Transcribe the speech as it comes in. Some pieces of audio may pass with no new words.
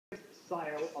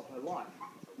sail of her life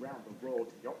around the world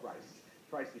yacht race.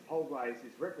 Tracy Polglaze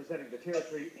is representing the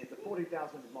territory in the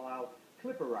 40,000-mile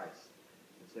Clipper race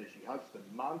and says she hopes the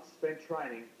months spent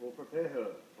training will prepare her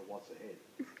for what's ahead.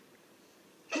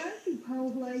 Tracy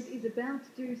Polglaze is about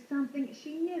to do something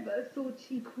she never thought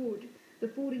she could. The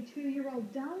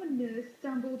 42-year-old Darwin nurse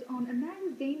stumbled on a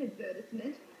magazine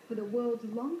advertisement for the world's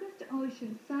longest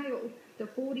ocean sail, the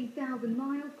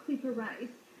 40,000-mile Clipper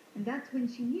race, and that's when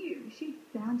she knew she'd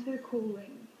found her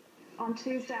calling. On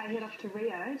Tuesday, I head off to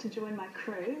Rio to join my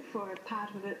crew for a part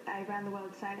of a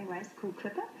round-the-world sailing race called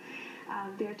Clipper.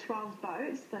 There are 12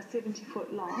 boats, they're 70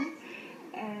 foot long,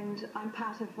 and I'm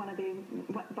part of one of the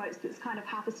boats that's kind of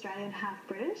half Australian, half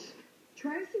British.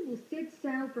 Tracy will set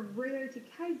sail from Rio to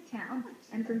Cape Town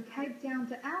and from Cape Town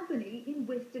to Albany in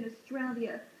Western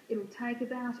Australia. It'll take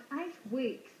about 8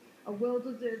 weeks. A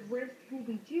well-deserved rest will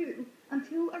be due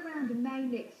until around May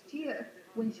next year,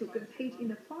 when she'll compete in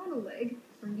the final leg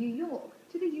from New York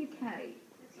to the UK.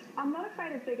 I'm not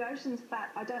afraid of big oceans, but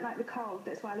I don't like the cold.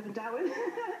 That's why I live in Darwin.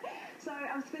 So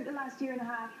I've spent the last year and a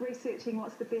half researching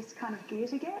what's the best kind of gear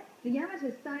to get. The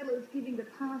amateur sailor's giving the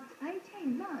past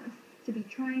 18 months to be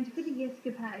trained for the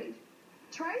escapade.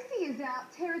 Tracy is our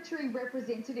territory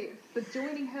representative, but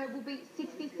joining her will be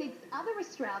 66 other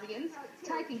Australians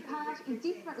taking part in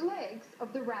different legs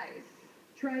of the race.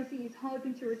 Tracy is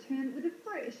hoping to return with a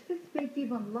fresh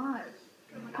perspective on life.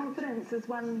 Confidence is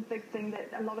one big thing that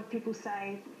a lot of people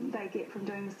say they get from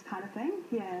doing this kind of thing.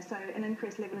 Yeah, so an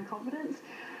increased level of confidence.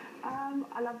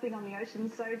 I love being on the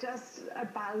ocean, so just a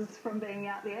buzz from being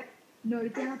out there. No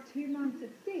doubt 2 months at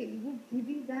sea will give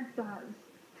you that buzz.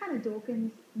 Hannah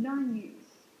Dawkins, 9 News.